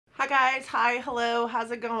guys, hi, hello,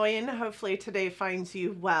 how's it going? Hopefully today finds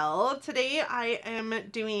you well. Today I am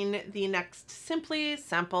doing the next Simply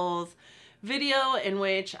Samples video in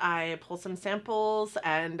which I pull some samples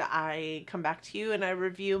and I come back to you and I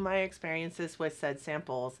review my experiences with said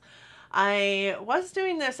samples. I was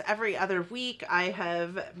doing this every other week. I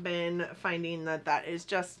have been finding that that is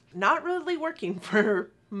just not really working for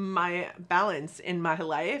my balance in my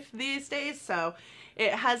life these days. So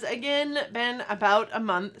it has again been about a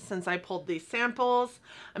month since I pulled these samples.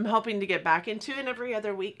 I'm hoping to get back into an every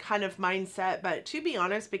other week kind of mindset, but to be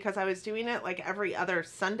honest, because I was doing it like every other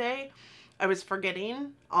Sunday, I was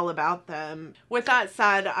forgetting all about them. With that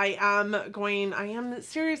said, I am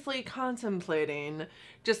seriously contemplating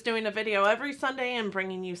just doing a video every Sunday and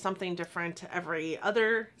bringing you something different every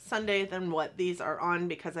other Sunday than what these are on,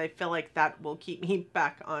 because I feel like that will keep me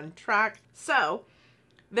back on track. So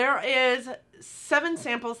there is 7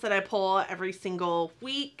 samples that I pull every single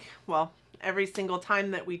week. Well, every single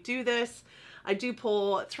time that we do this. I do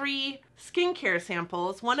pull 3 skincare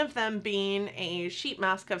samples, one of them being a sheet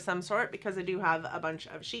mask of some sort, because I do have a bunch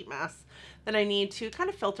of sheet masks that I need to kind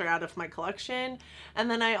of filter out of my collection. And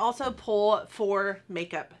then I also pull 4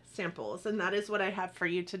 makeup samples, and that is what I have for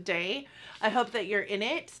you today. I hope that you're in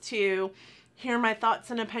it to hear my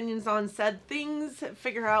thoughts and opinions on said things,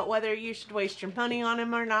 figure out whether you should waste your money on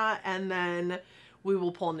them or not, and then we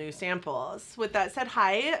will pull new samples. With that said,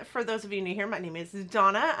 hi, for those of you new here, my name is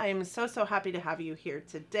Donna. I am so happy to have you here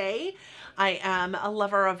today. I am a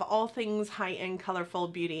lover of all things high-end, colorful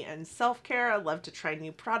beauty and self-care. I love to try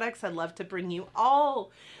new products. I love to bring you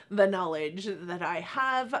all the knowledge that I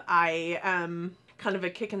have. I am kind of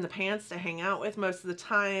a kick in the pants to hang out with most of the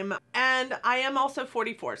time. And I am also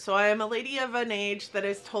 44, so I am a lady of an age that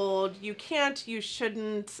is told you can't, you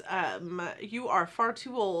shouldn't, you are far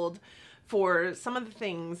too old for some of the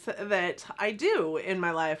things that I do in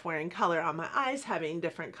my life, wearing color on my eyes, having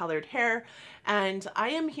different colored hair, and I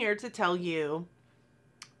am here to tell you,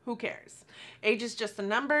 who cares? Age is just a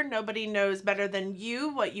number. Nobody knows better than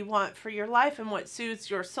you what you want for your life and what soothes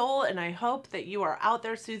your soul, and I hope that you are out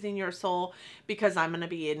there soothing your soul, because I'm going to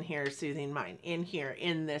be in here soothing mine. In here,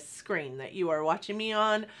 in this screen that you are watching me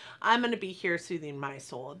on, I'm going to be here soothing my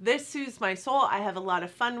soul. This soothes my soul. I have a lot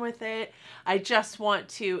of fun with it. I just want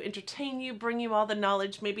to entertain you, bring you all the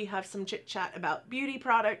knowledge, maybe have some chit chat about beauty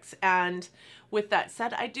products. And with that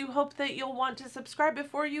said, I do hope that you'll want to subscribe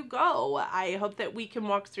before you go. I hope that we can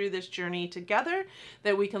walk through this journey together,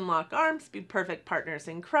 that we can lock arms, be perfect partners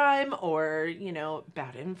in crime, or, you know,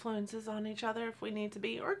 bad influences on each other if we need to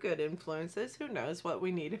be, or good influences. Who knows what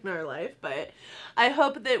we need in our life, but I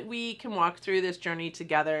hope that we can walk through this journey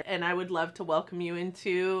together, and I would love to welcome you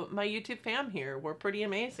into my YouTube fam here. We're pretty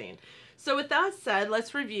amazing. So with that said,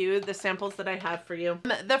 let's review the samples that I have for you.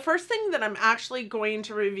 The first thing that I'm actually going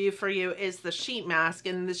to review for you is the sheet mask.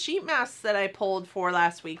 And the sheet masks that I pulled for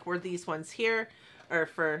last week were these ones here, or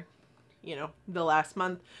for, you know, the last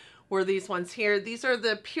month, were these ones here. These are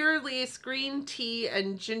the Purlisse Green Tea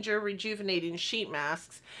and Ginger Rejuvenating Sheet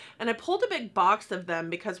Masks. And I pulled a big box of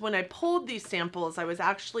them because when I pulled these samples, I was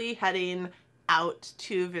actually heading out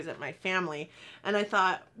to visit my family, and I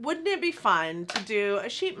thought, wouldn't it be fun to do a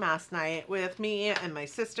sheet mask night with me and my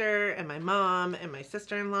sister and my mom and my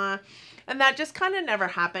sister-in-law? And that just kind of never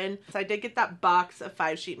happened. So I did get that box of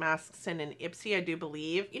 5 sheet masks in an Ipsy, I do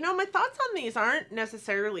believe. You know, my thoughts on these aren't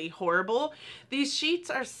necessarily horrible. These sheets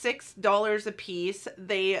are $6 a piece.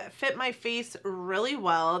 They fit my face really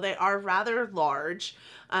well. They are rather large,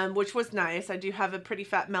 which was nice. I do have a pretty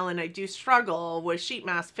fat melon. I do struggle with sheet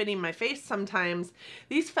masks fitting my face sometimes.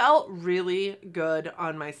 These felt really good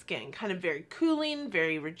on my skin. Kind of very cooling,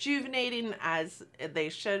 very rejuvenating, as they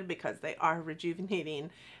should, because they are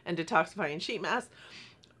rejuvenating and detoxifying sheet masks.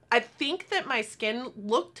 I think that my skin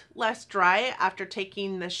looked less dry after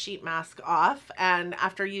taking the sheet mask off, and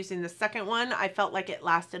after using the second one, I felt like it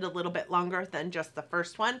lasted a little bit longer than just the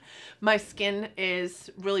first one. My skin is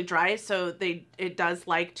really dry, so it does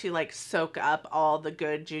like to soak up all the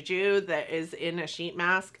good juju that is in a sheet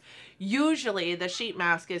mask. Usually the sheet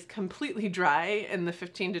mask is completely dry in the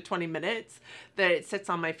 15 to 20 minutes that it sits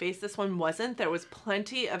on my face. This one wasn't. There was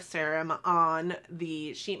plenty of serum on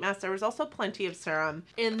the sheet mask. There was also plenty of serum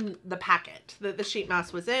in the packet that the sheet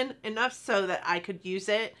mask was in, enough so that I could use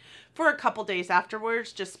it for a couple days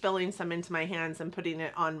afterwards, just spilling some into my hands and putting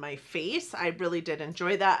it on my face. I really did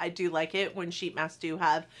enjoy that. I do like it when sheet masks do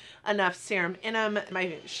have enough serum in them.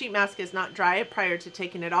 My sheet mask is not dry prior to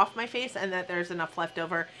taking it off my face, and that there's enough left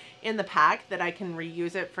over in the pack that I can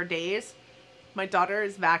reuse it for days. My daughter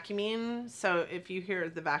is vacuuming, so if you hear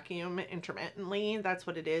the vacuum intermittently, that's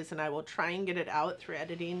what it is, and I will try and get it out through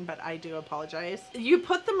editing, but I do apologize. You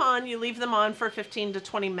put them on, you leave them on for 15 to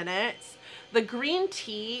 20 minutes. The green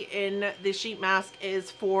tea in the sheet mask is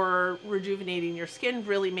for rejuvenating your skin,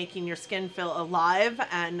 really making your skin feel alive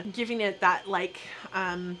and giving it that like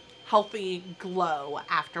healthy glow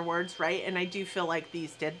afterwards, right? And I do feel like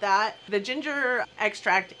these did that. The ginger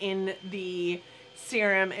extract in the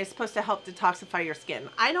serum is supposed to help detoxify your skin.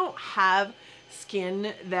 I don't have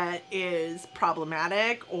skin that is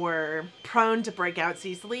problematic or prone to breakouts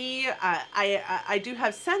easily. I do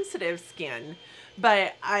have sensitive skin,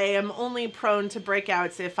 but I am only prone to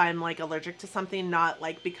breakouts if I'm like allergic to something, not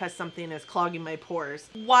like because something is clogging my pores.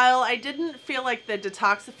 While I didn't feel like the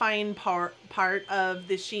detoxifying part of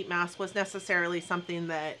the sheet mask was necessarily something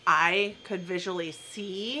that I could visually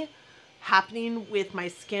see happening with my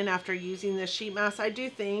skin after using this sheet mask, I do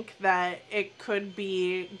think that it could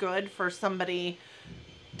be good for somebody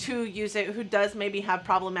to use it who does maybe have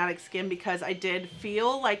problematic skin, because I did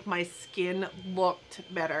feel like my skin looked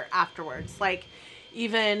better afterwards. Like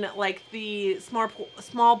even like the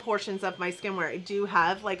small portions of my skin where I do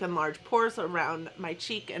have like enlarged pores around my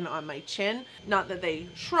cheek and on my chin, not that they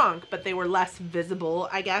shrunk, but they were less visible,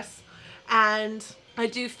 I guess. And I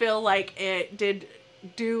do feel like it did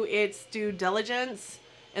do its due diligence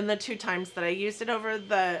in the 2 times that I used it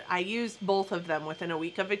I used both of them within a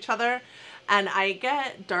week of each other, and I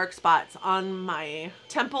get dark spots on my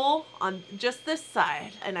temple on just this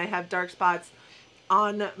side, and I have dark spots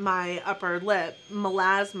on my upper lip,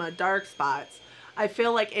 melasma dark spots. I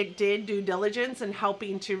feel like it did due diligence in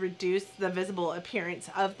helping to reduce the visible appearance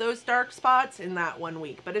of those dark spots in that 1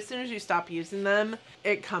 week, but as soon as you stop using them,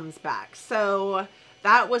 it comes back. So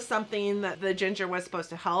that was something that the ginger was supposed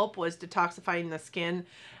to help, was detoxifying the skin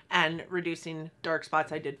and reducing dark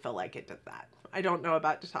spots. I did feel like it did that. I don't know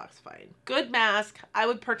about detoxifying. Good mask. I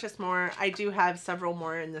would purchase more. I do have several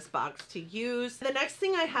more in this box to use. The next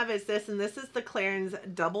thing I have is this, and this is the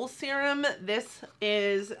Clarins Double Serum. This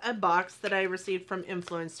is a box that I received from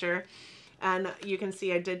Influencer, and you can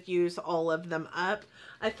see I did use all of them up.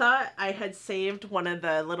 I thought I had saved one of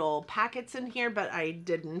the little packets in here, but I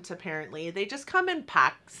didn't apparently. They just come in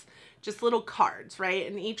packs, just little cards, right?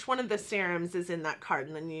 And each one of the serums is in that card,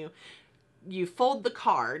 and then you fold the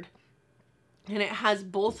card, and it has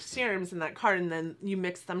both serums in that card, and then you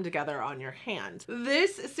mix them together on your hand.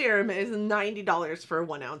 This serum is $90 for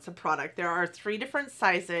 1 ounce of product. There are 3 different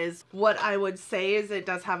sizes. What I would say is it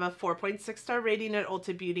does have a 4.6 star rating at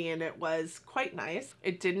Ulta Beauty, and it was quite nice.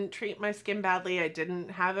 It didn't treat my skin badly. I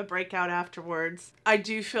didn't have a breakout afterwards. I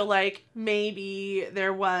do feel like maybe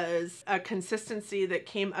there was a consistency that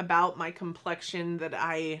came about my complexion that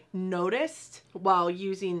I noticed while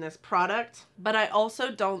using this product, but I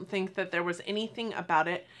also don't think that there was anything about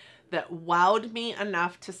it that wowed me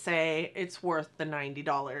enough to say it's worth the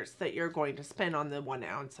 $90 that you're going to spend on the 1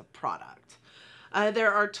 ounce of product.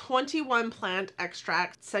 There are 21 plant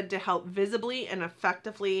extracts said to help visibly and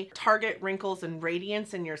effectively target wrinkles and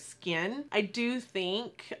radiance in your skin. I do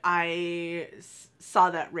think I saw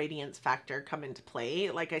that radiance factor come into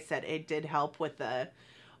play. Like I said, it did help with the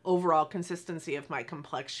overall consistency of my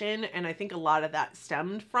complexion, and I think a lot of that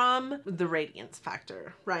stemmed from the radiance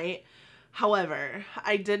factor, right? However,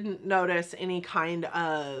 I didn't notice any kind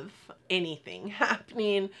of anything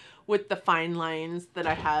happening with the fine lines that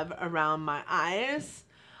I have around my eyes.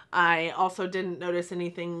 I also didn't notice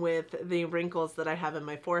anything with the wrinkles that I have in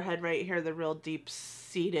my forehead right here, the real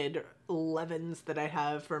deep-seated levens that I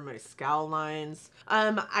have for my scowl lines.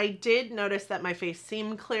 I did notice that my face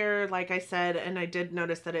seemed clearer, like I said, and I did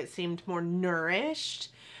notice that it seemed more nourished,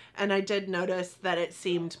 and I did notice that it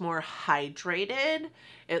seemed more hydrated.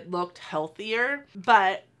 It looked healthier,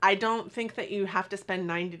 but I don't think that you have to spend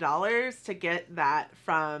 $90 to get that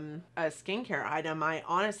from a skincare item. I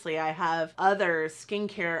have other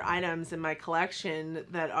skincare items in my collection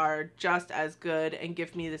that are just as good and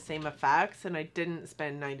give me the same effects, and I didn't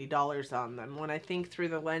spend $90 on them. When I think through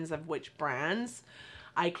the lens of which brands,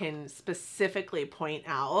 I can specifically point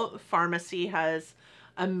out Pharmacy has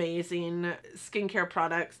amazing skincare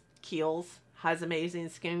products. Kiehl's has amazing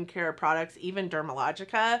skincare products. Even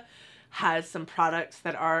Dermalogica has some products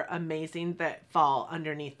that are amazing that fall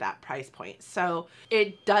underneath that price point. So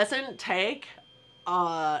it doesn't take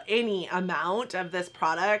any amount of this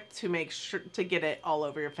product to make sure to get it all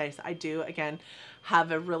over your face. I do, again,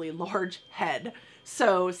 have a really large head.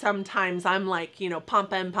 So sometimes I'm like, you know,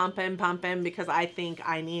 pumping because I think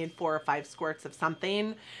I need 4 or 5 squirts of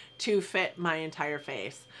something to fit my entire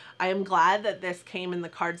face. I am glad that this came in the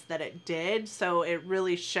cards that it did, so it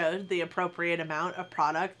really showed the appropriate amount of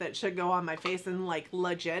product that should go on my face, and like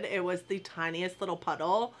legit, it was the tiniest little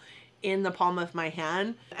puddle in the palm of my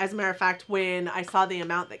hand. As a matter of fact, when I saw the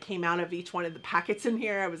amount that came out of each one of the packets in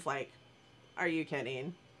here, I was like, are you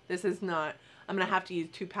kidding? This is not, I'm gonna have to use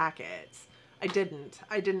 2 packets. I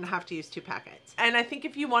didn't have to use 2 packets. And I think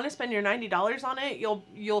if you want to spend your $90 on it,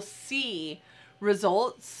 you'll see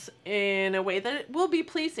results in a way that it will be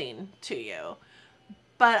pleasing to you.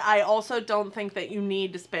 But I also don't think that you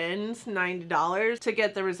need to spend $90 to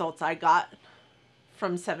get the results I got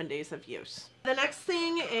from 7 days of use. The next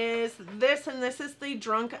thing is this, and this is the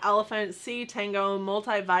Drunk Elephant C Tango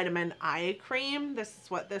Multivitamin Eye Cream. This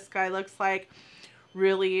is what this guy looks like.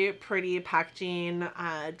 Really pretty packaging.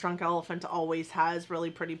 Drunk Elephant always has really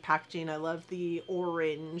pretty packaging. I love the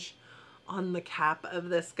orange on the cap of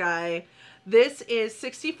this guy. This is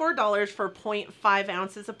 $64 for 0.5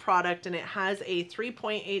 ounces of product, and it has a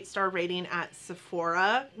 3.8 star rating at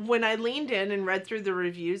Sephora. When I leaned in and read through the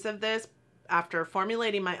reviews of this, after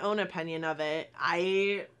formulating my own opinion of it,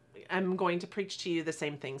 I am going to preach to you the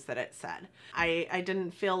same things that it said. I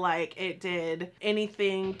didn't feel like it did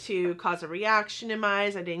anything to cause a reaction in my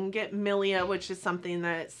eyes. I didn't get milia, which is something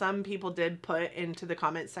that some people did put into the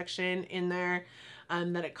comment section in there,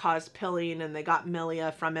 that it caused pilling and they got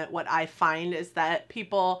milia from it. What I find is that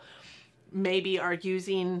people maybe are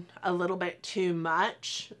using a little bit too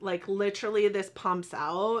much. Like literally this pumps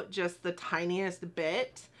out just the tiniest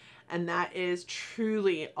bit, and that is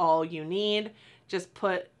truly all you need. Just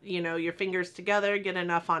put, you know, your fingers together, get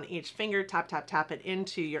enough on each finger, tap, tap, tap it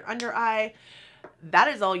into your under eye. That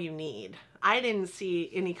is all you need. I didn't see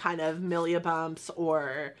any kind of milia bumps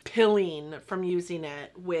or pilling from using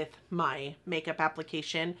it with my makeup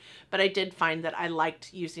application, but I did find that I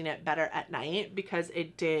liked using it better at night because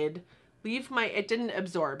it did it didn't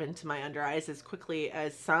absorb into my under eyes as quickly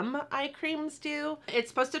as some eye creams do. It's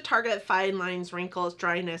supposed to target fine lines, wrinkles,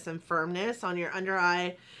 dryness, and firmness on your under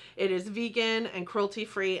eye. It is vegan and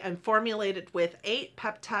cruelty-free and formulated with 8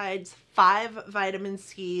 peptides, 5 vitamin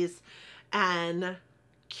C's, and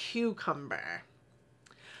cucumber.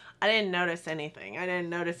 I didn't notice anything. I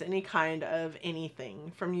didn't notice any kind of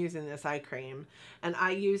anything from using this eye cream. And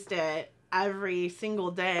I used it every single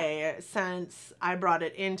day since I brought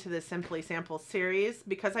it into the Simply Sample series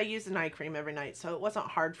because I use an eye cream every night. So it wasn't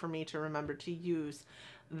hard for me to remember to use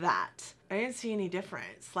that. I didn't see any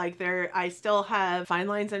difference. Like I still have fine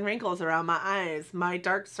lines and wrinkles around my eyes. My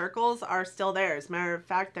dark circles are still there. As a matter of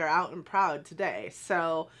fact, they're out and proud today.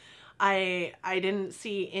 So I didn't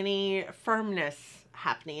see any firmness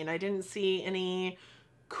happening. I didn't see any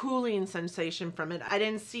cooling sensation from it. I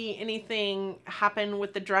didn't see anything happen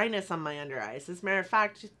with the dryness on my under eyes. As a matter of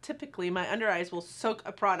fact, typically my under eyes will soak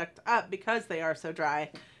a product up because they are so dry.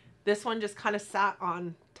 This one just kind of sat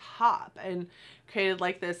on top and created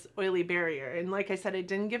like this oily barrier. And like I said, it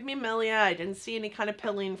didn't give me milia. I didn't see any kind of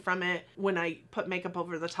pilling from it when I put makeup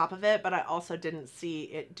over the top of it, but I also didn't see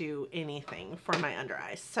it do anything for my under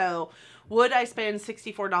eyes. So would I spend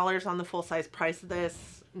 $64 on the full size price of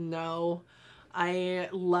this? No. I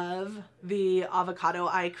love the avocado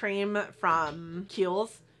eye cream from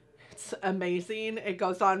Kiehl's. It's amazing. It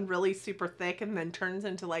goes on really super thick and then turns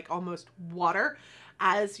into like almost water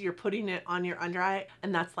as you're putting it on your under eye,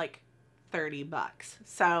 and that's like $30.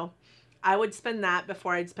 So I would spend that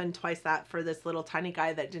before I'd spend twice that for this little tiny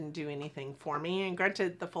guy that didn't do anything for me. And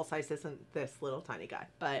granted, the full size isn't this little tiny guy,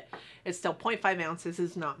 but it's still 0.5 ounces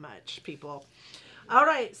is not much, people. All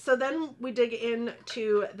right, so then we dig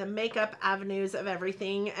into the makeup avenues of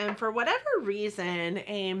everything, and for whatever reason,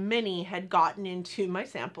 a mini had gotten into my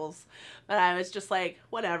samples, but I was just like,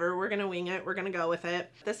 whatever, we're gonna wing it, we're gonna go with it.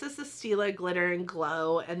 This is the Stila Glitter N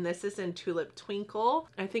Glow, and this is in Tulip Twinkle.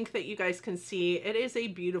 I think that you guys can see it is a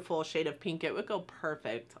beautiful shade of pink. It would go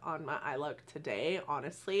perfect on my eye look today,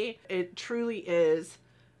 honestly. It truly is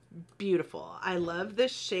beautiful. I love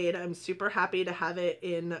this shade. I'm super happy to have it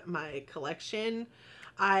in my collection.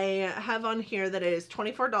 I have on here that it is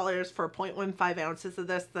 $24 for 0.15 ounces of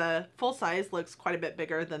this. The full size looks quite a bit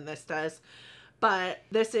bigger than this does, but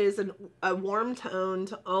this is a warm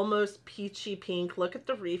toned, almost peachy pink. Look at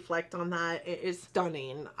the reflect on that. It is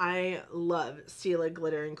stunning. I love Stila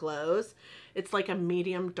Glitter N Glows. It's like a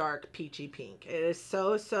medium dark peachy pink. It is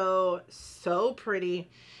so, so, so pretty.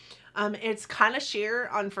 It's kind of sheer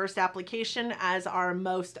on first application, as are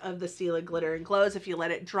most of the Stila Glitter N Glows. If you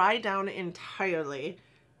let it dry down entirely,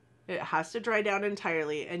 It has to dry down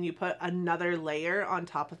entirely, and you put another layer on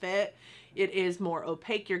top of it, it is more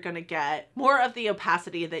opaque. You're going to get more of the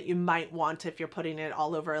opacity that you might want if you're putting it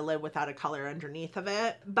all over a lid without a color underneath of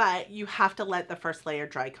it. But you have to let the first layer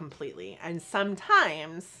dry completely. And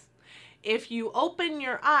sometimes if you open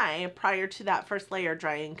your eye prior to that first layer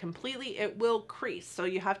drying completely, it will crease. So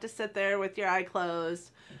you have to sit there with your eye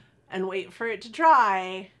closed and wait for it to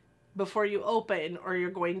dry before you open, or you're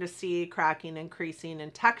going to see cracking and creasing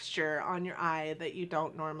and texture on your eye that you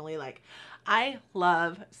don't normally like. I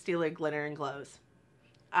love Stila Glitter N Glows.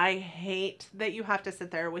 I hate that you have to sit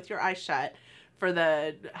there with your eyes shut for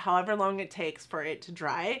the however long it takes for it to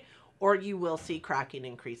dry, or you will see cracking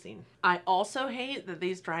and creasing. I also hate that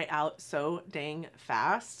these dry out so dang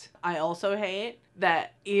fast. I also hate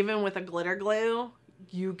that even with a glitter glue,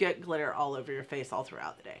 you get glitter all over your face all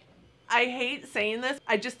throughout the day. I hate saying this.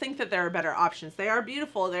 I just think that there are better options. They are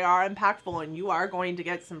beautiful, they are impactful, and you are going to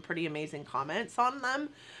get some pretty amazing comments on them,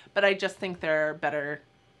 but I just think there are better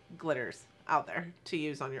glitters out there to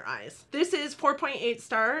use on your eyes. This is 4.8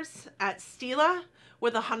 stars at Stila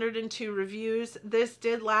with 102 reviews. This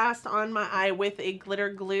did last on my eye with a glitter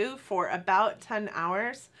glue for about 10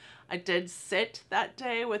 hours. I did sit that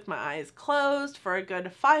day with my eyes closed for a good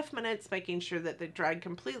 5 minutes, making sure that they dried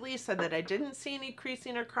completely so that I didn't see any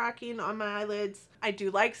creasing or cracking on my eyelids. I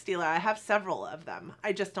do like Stila. I have several of them.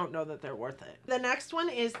 I just don't know that they're worth it. The next one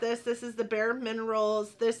is this. This is the Bare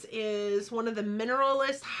Minerals. This is one of the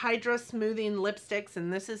Mineralist Hydra Smoothing Lipsticks,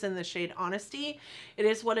 and this is in the shade Honesty. It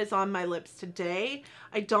is what is on my lips today.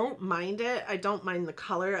 I don't mind it. I don't mind the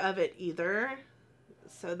color of it either.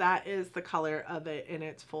 So that is the color of it in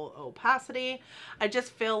its full opacity. I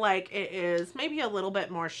just feel like it is maybe a little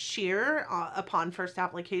bit more sheer upon first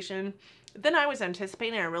application than I was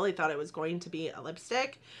anticipating. I really thought it was going to be a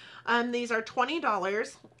lipstick. These are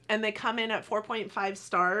 $20 and they come in at 4.5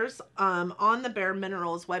 stars on the Bare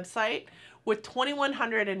Minerals website with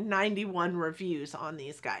 2,191 reviews on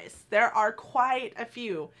these guys. There are quite a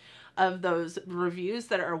few of those reviews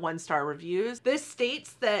that are 1-star reviews. This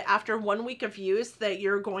states that after 1 week of use that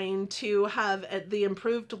you're going to have the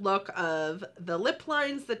improved look of the lip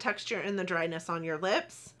lines, the texture, and the dryness on your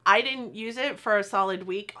lips. I didn't use it for a solid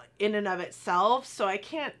week in and of itself, so I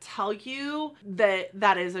can't tell you that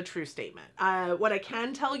that is a true statement. What I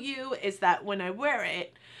can tell you is that when I wear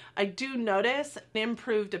it, I do notice an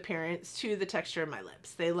improved appearance to the texture of my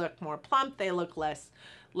lips. They look more plump, they look less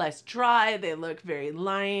dry, they look very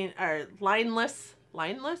lineless.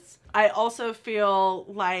 I also feel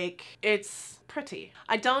like it's pretty.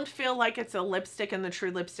 I don't feel like it's a lipstick in the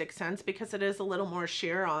true lipstick sense because it is a little more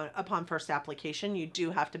sheer upon first application. You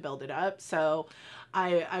do have to build it up, so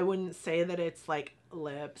I wouldn't say that it's like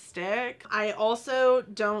lipstick. I also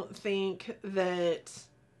don't think that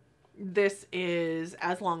this is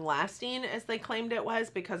as long lasting as they claimed it was,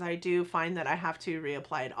 because I do find that I have to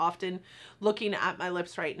reapply it often. Looking at my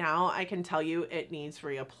lips right now, I can tell you it needs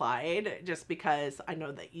reapplied just because I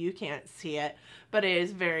know that you can't see it, but it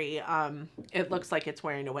is very, it looks like it's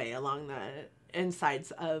wearing away along the insides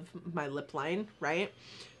of my lip line, right?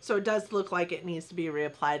 So it does look like it needs to be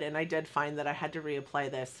reapplied, and I did find that I had to reapply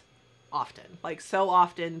this often, like so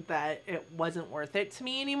often that it wasn't worth it to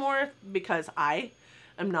me anymore because I'm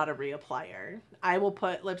not a reapplier. I will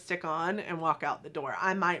put lipstick on and walk out the door.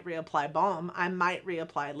 I might reapply balm. I might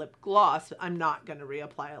reapply lip gloss. I'm not going to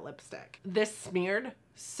reapply a lipstick. This smeared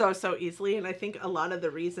so easily, and I think a lot of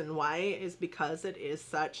the reason why is because it is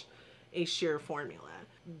such a sheer formula.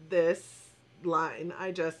 This line,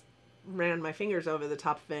 I just ran my fingers over the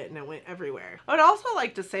top of it and it went everywhere. I would also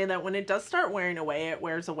like to say that when it does start wearing away, it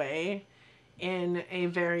wears away in a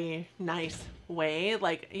very nice way.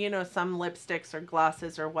 Like, you know, some lipsticks or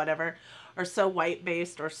glosses or whatever are so white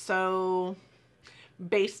based or so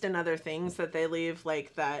based in other things that they leave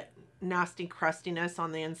like that nasty crustiness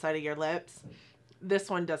on the inside of your lips. This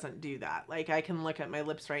one doesn't do that. Like, I can look at my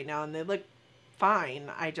lips right now and they look fine.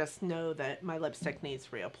 I just know that my lipstick needs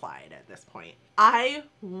reapplied at this point. I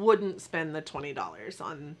wouldn't spend the $20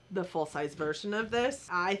 on the full-size version of this.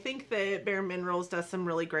 I think that Bare Minerals does some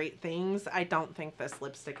really great things. I don't think this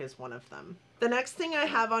lipstick is one of them. The next thing I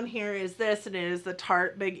have on here is this, and it is the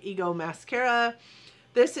Tarte Big Ego Mascara.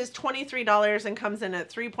 This is $23 and comes in at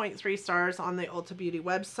 3.3 stars on the Ulta Beauty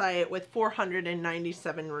website with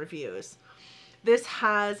 497 reviews. This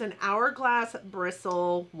has an hourglass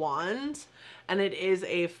bristle wand, and it is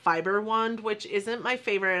a fiber wand, which isn't my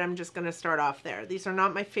favorite. I'm just going to start off there. These are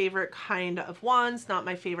not my favorite kind of wands, not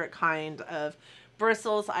my favorite kind of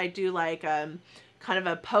bristles. I do like kind of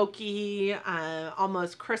a pokey,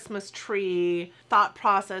 almost Christmas tree thought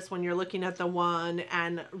process when you're looking at the wand,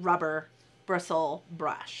 and rubber bristle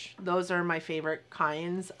brush. Those are my favorite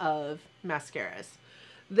kinds of mascaras.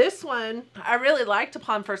 This one I really liked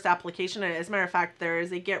upon first application. As a matter of fact, there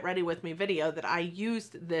is a get ready with me video that I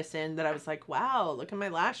used this in that I was like, wow, look at my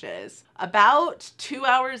lashes. About 2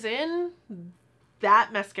 hours in,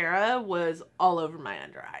 that mascara was all over my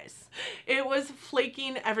under eyes. It was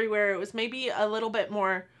flaking everywhere. It was maybe a little bit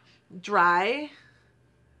more dry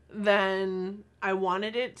than I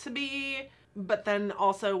wanted it to be, but then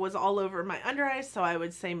also was all over my under eyes. So I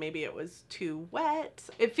would say maybe it was too wet.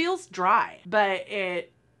 It feels dry, but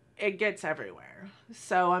it gets everywhere.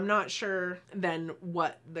 So I'm not sure then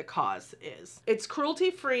what the cause is. It's cruelty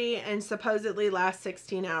free and supposedly lasts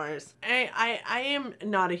 16 hours. I am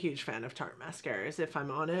not a huge fan of Tarte mascaras, if I'm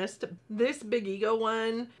honest. This Big Ego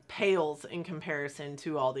one pales in comparison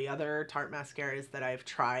to all the other Tarte mascaras that I've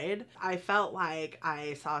tried. I felt like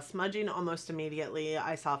I saw smudging almost immediately.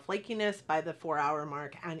 I saw flakiness by the 4-hour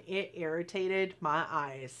mark, and it irritated my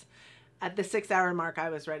eyes. At the 6-hour mark,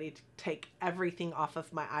 I was ready to take everything off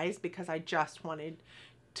of my eyes because I just wanted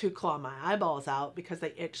to claw my eyeballs out because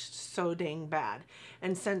they itched so dang bad.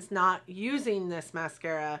 And since not using this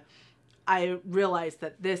mascara, I realized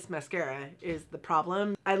that this mascara is the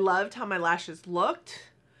problem. I loved how my lashes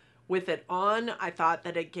looked with it on. I thought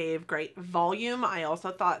that it gave great volume. I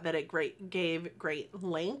also thought that it gave great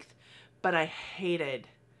length, but I hated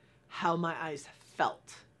how my eyes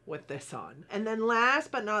felt with this on. And then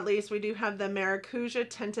last but not least, we do have the Maracuja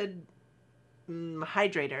Tinted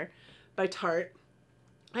Hydrator by Tarte.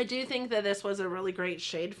 I do think that this was a really great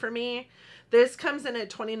shade for me. This comes in at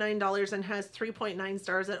 $29 and has 3.9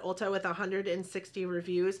 stars at Ulta with 160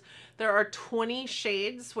 reviews. There are 20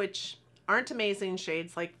 shades, which aren't amazing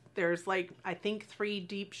shades. Like there's like, I think 3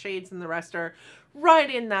 deep shades and the rest are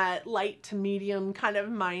right in that light to medium kind of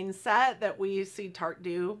mindset that we see Tarte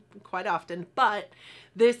do quite often. But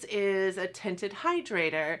this is a tinted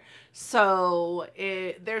hydrator, so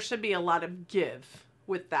there should be a lot of give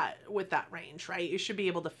with that range, right? You should be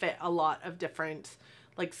able to fit a lot of different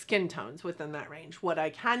like skin tones within that range. What I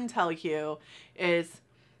can tell you is,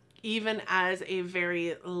 even as a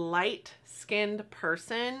very light skinned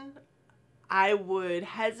person, I would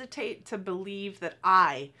hesitate to believe that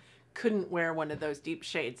I couldn't wear one of those deep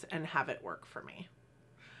shades and have it work for me,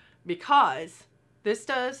 because this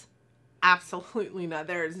does absolutely not.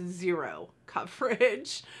 There's zero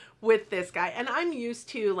coverage with this guy. And I'm used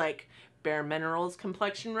to like Bare Minerals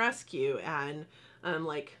Complexion Rescue and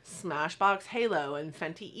like Smashbox Halo and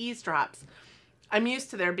Fenty Eavesdrops. I'm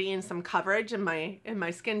used to there being some coverage in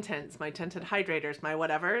my skin tints, my tinted hydrators, my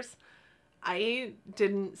whatevers. I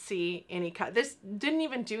didn't see any cut. This didn't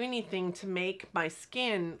even do anything to make my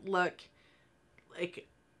skin look like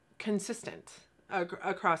consistent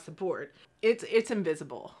across the board. It's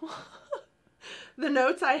invisible. The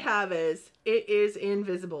notes I have is, it is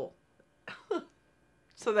invisible.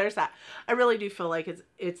 So there's that. I really do feel like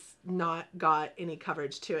it's not got any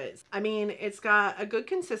coverage to it. I mean, it's got a good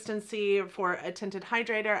consistency for a tinted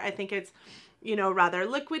hydrator. I think it's, you know, rather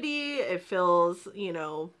liquidy. It feels, you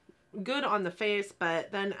know, good on the face,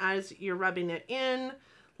 but then as you're rubbing it in,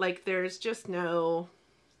 like there's just no,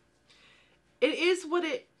 it is what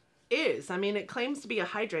it is. I mean, it claims to be a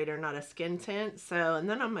hydrator, not a skin tint. So, and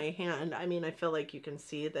then on my hand, I mean, I feel like you can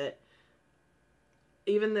see that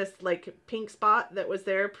even this like pink spot that was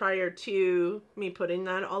there prior to me putting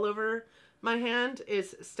that all over my hand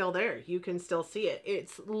is still there. You can still see it.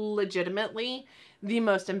 It's legitimately the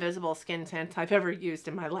most invisible skin tint I've ever used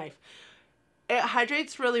in my life. It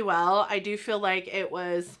hydrates really well. I do feel like it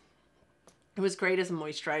was great as a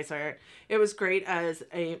moisturizer. It was great as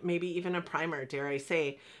a, maybe even a primer, dare I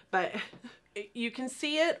say. But you can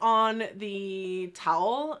see it on the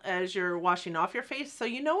towel as you're washing off your face. So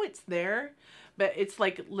you know it's there, but it's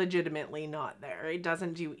like legitimately not there. It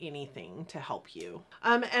doesn't do anything to help you.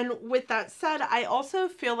 And with that said, I also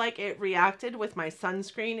feel like it reacted with my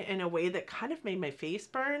sunscreen in a way that kind of made my face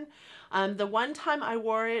burn. The one time I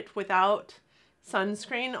wore it without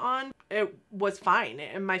sunscreen on, it was fine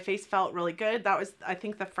and my face felt really good. That was, I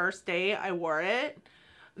think, the first day I wore it.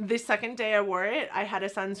 The second day I wore it, I had a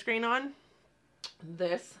sunscreen on.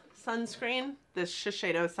 This sunscreen, this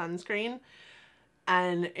Shiseido sunscreen,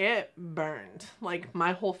 and it burned. Like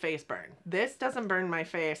my whole face burned. This doesn't burn my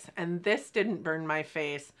face and this didn't burn my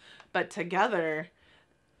face, but together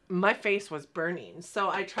my face was burning. So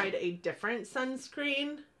I tried a different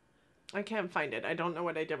sunscreen. I can't find it. I don't know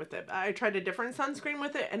what I did with it. But I tried a different sunscreen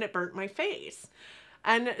with it and it burnt my face.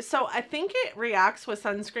 And so I think it reacts with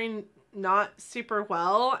sunscreen not super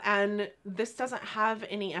well, and this doesn't have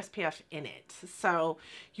any SPF in it. So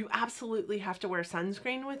you absolutely have to wear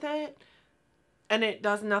sunscreen with it. and it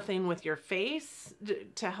does nothing with your face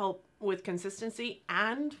to help with consistency.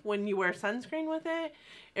 And when you wear sunscreen with it,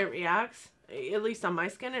 it reacts, at least on my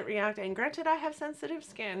skin, it reacts. And granted, I have sensitive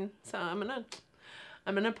skin, so I'm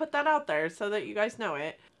gonna put that out there so that you guys know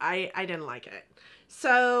it. I didn't like it.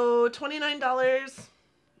 So $29,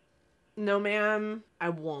 no ma'am, I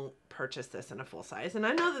won't purchase this in a full size. And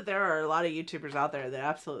I know that there are a lot of YouTubers out there that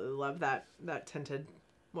absolutely love that tinted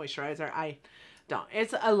moisturizer. I don't.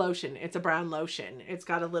 It's a lotion. It's a brown lotion. It's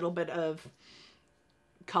got a little bit of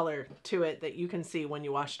color to it that you can see when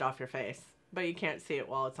you wash it off your face, but you can't see it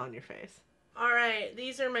while it's on your face. All right,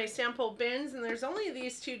 these are my sample bins, and there's only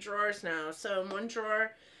these 2 drawers now. So in one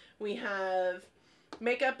drawer we have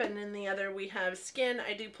makeup, and in the other we have skin.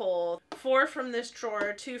 I do pull 4 from this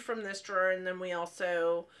drawer, 2 from this drawer, and then we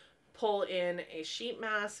also pull in a sheet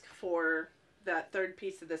mask for that 3rd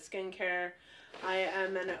piece of the skincare. I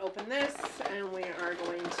am going to open this, and we are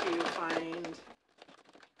going to find...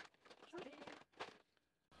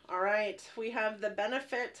 All right, we have the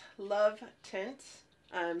Benefit Love Tint.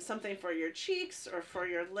 Something for your cheeks or for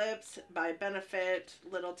your lips by Benefit.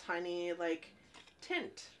 Little tiny like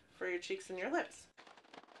tint for your cheeks and your lips.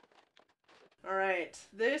 All right,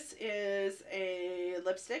 this is a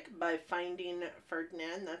lipstick by Finding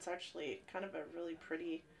Ferdinand. That's actually kind of a really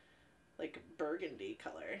pretty like burgundy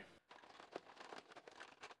color.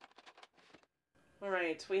 All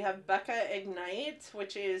right, we have Becca Ignite,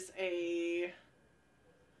 which is a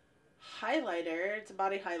highlighter. It's a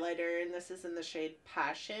body highlighter, and this is in the shade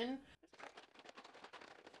Passion.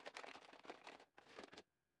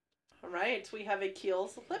 All right, we have a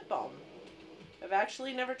Kiehl's lip balm. I've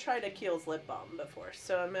actually never tried a Kiehl's lip balm before,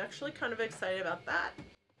 so I'm actually kind of excited about that.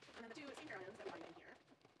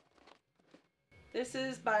 This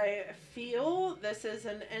is by Feel. This is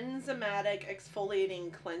an enzymatic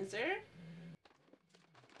exfoliating cleanser.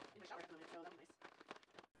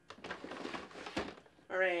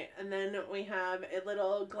 All right, and then we have a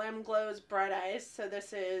little Glam Glow's Bright Eyes. So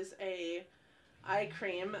this is a eye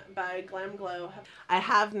cream by Glam Glow. I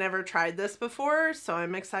have never tried this before, so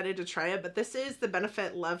I'm excited to try it, but this is the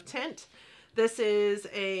Benefit Love Tint. This is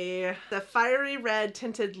the Fiery Red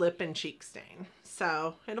Tinted Lip and Cheek Stain.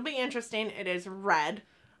 So it'll be interesting. It is red.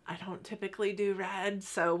 I don't typically do red,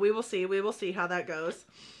 so we will see. We will see how that goes.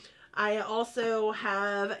 I also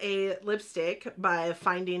have a lipstick by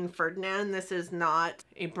Finding Ferdinand. This is not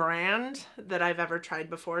a brand that I've ever tried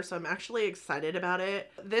before, so I'm actually excited about it.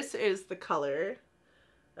 This is the color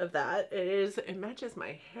of that. It matches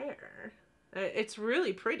my hair. It's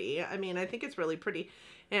really pretty. I mean, I think it's really pretty.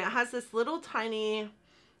 And it has this little tiny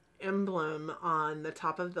emblem on the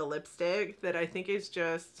top of the lipstick that I think is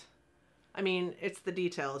just... I mean, it's the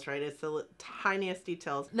details, right? It's the tiniest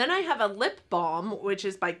details. Then I have a lip balm, which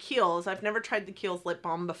is by Kiehl's. I've never tried the Kiehl's lip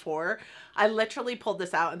balm before. I literally pulled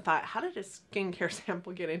this out and thought, how did a skincare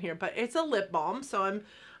sample get in here? But it's a lip balm, so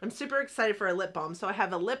I'm super excited for a lip balm. So I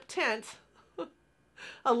have a lip tint,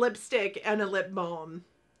 a lipstick, and a lip balm.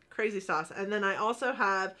 Crazy sauce. And then I also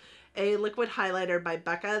have a liquid highlighter by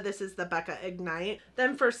Becca. This is the Becca Ignite.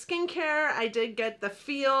 Then for skincare, I did get the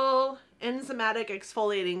Feel Enzymatic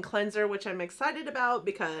Exfoliating Cleanser, which I'm excited about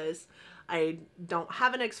because I don't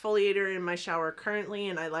have an exfoliator in my shower currently,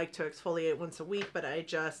 and I like to exfoliate once a week, but I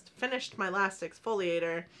just finished my last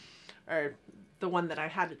exfoliator, or the one that I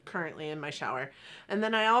had currently in my shower. And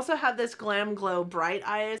then I also have this Glam Glow Bright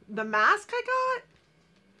Eyes. The mask I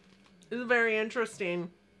got is very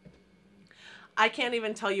interesting. I can't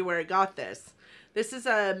even tell you where I got this. This is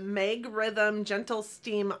a Meg Rhythm Gentle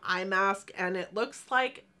Steam Eye Mask, and it looks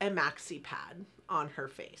like a maxi pad on her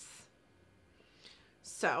face.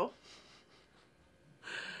 So,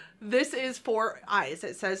 this is for eyes.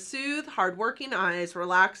 It says, soothe hardworking eyes,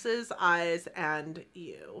 relaxes eyes, and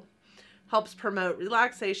you. Helps promote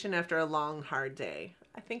relaxation after a long, hard day.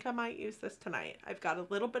 I think I might use this tonight. I've got a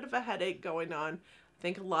little bit of a headache going on. I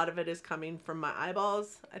think a lot of it is coming from my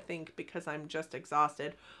eyeballs. I think because I'm just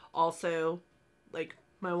exhausted. Also, like,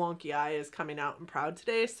 my wonky eye is coming out and proud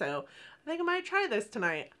today, so I think I might try this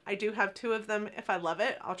tonight. I do have 2 of them. If I love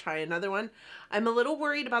it, I'll try another one. I'm a little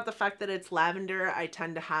worried about the fact that it's lavender. I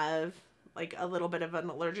tend to have like a little bit of an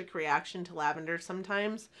allergic reaction to lavender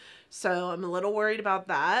sometimes, so I'm a little worried about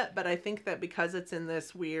that, but I think that because it's in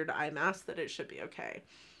this weird eye mask that it should be okay.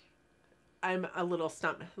 I'm a little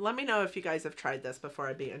stumped. Let me know if you guys have tried this before.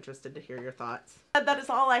 I'd be interested to hear your thoughts. That is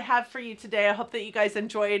all I have for you today. I hope that you guys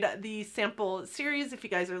enjoyed the sample series. If you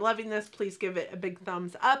guys are loving this, please give it a big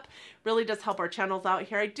thumbs up. Really does help our channels out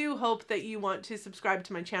here. I do hope that you want to subscribe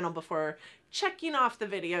to my channel before checking off the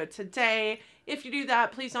video today. If you do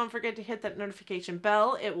that, please don't forget to hit that notification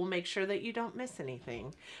bell. It will make sure that you don't miss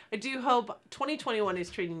anything. I do hope 2021 is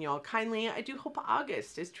treating you all kindly. I do hope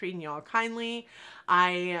August is treating you all kindly.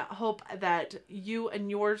 I hope that you and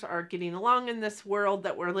yours are getting along in this world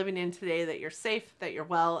that we're living in today, that you're safe, that you're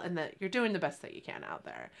well, and that you're doing the best that you can out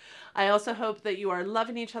there. I also hope that you are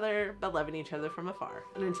loving each other, but loving each other from afar.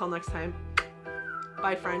 And until next time,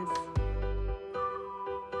 bye friends.